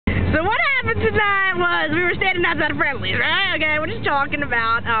So what happened tonight was we were standing outside of Friendly's, right? Okay, we're just talking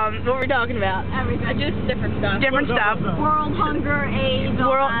about, what were we talking about? Everything. Just different stuff. Different stuff. World hunger, AIDS,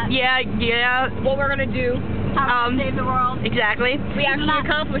 all that. Yeah. What we're gonna do. How to save the world. Exactly. We actually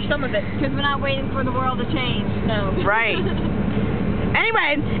accomplished some of it. Because we're not waiting for the world to change. No. Right.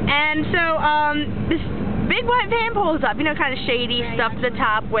 Anyway, and so, this big white van pulls up, you know, kind of shady stuff to the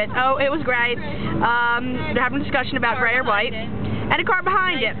top with, oh, it was great. They're having a discussion about gray or white. And a car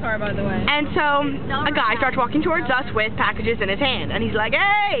behind it. Car, by the way. And so a guy starts walking towards us with packages in his hand, and he's like,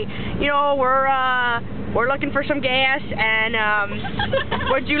 "Hey, you know, we're looking for some gas, and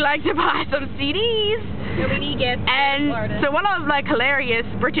would you like to buy some CDs?" Yeah, we need gas. And so one of like hilarious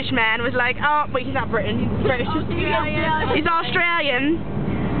British man was like, "Oh, wait, he's not Britain, he's British. He's Australian."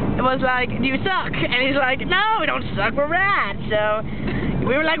 It was like, "Do you suck?" And he's like, "No, we don't suck, we're rad." So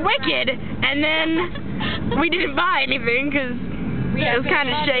we were like, "Wicked," and then we didn't buy anything because it was kind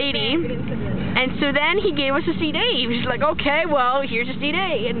of shady. And so then he gave us a CD. He was like, "Okay, well, here's a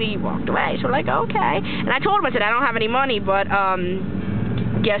CD." And he walked away. So we're like, "Okay." And I told him, I said, "I don't have any money, but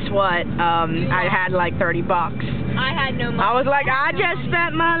guess what? I had like 30 bucks. I had no money. I was like, "I just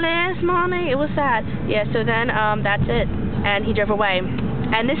spent my last money." It was sad. Yeah, so then that's it. And he drove away.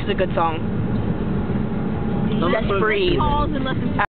 And this is a good song. Just breathe.